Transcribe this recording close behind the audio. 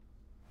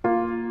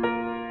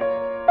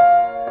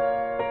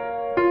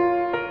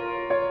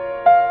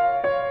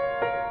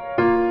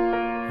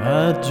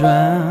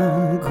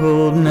drown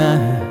cold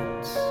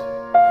nights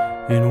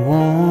in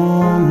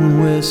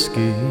warm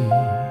whiskey.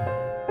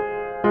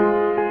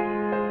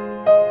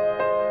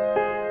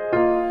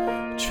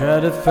 Try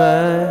to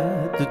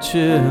fight the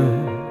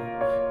chill,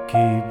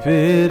 keep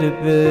it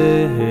at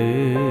bay.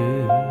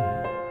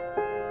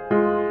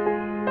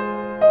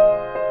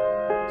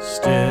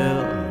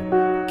 Still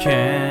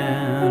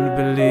can't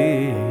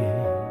believe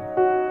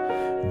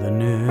the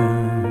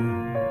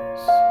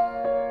news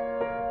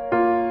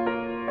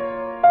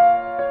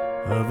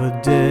of a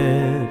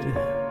dead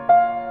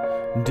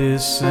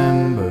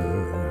December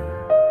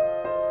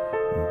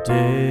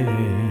day.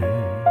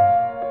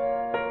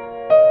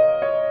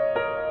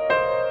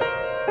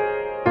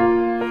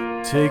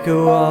 Take a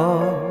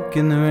walk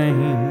in the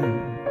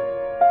rain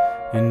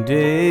in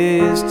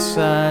dazed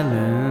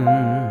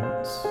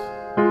silence.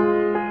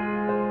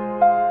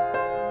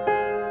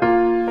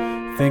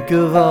 Think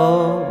of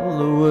all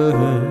the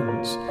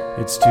words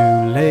it's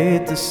too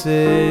late to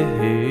say.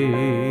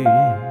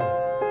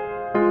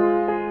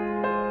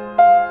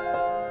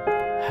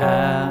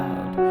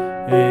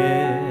 How'd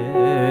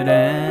it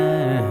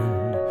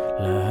end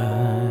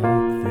like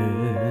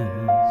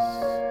this?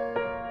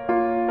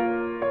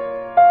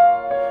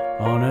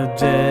 On a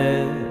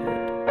dead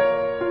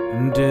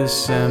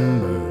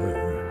December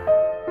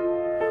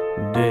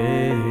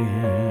day.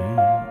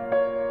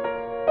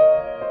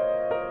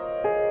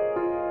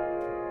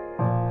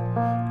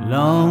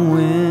 Long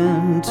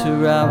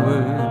winter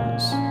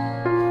hours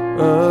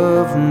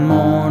of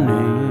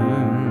mourning.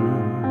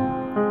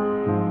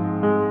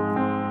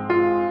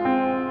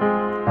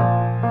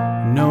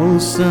 No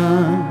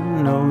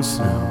sun, no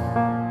snow,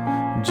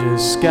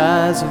 just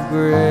skies of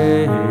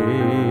gray.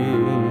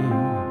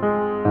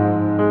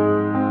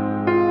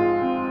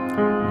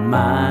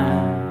 My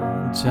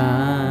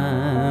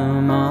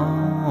time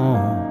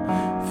all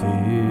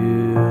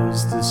feels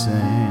the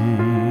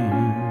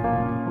same,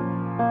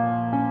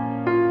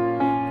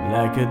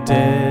 like a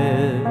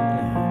dead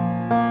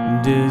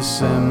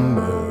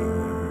December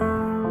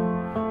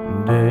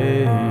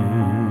day.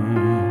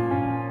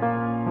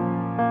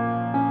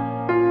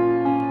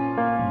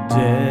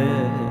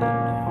 Dead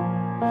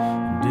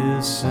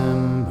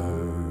December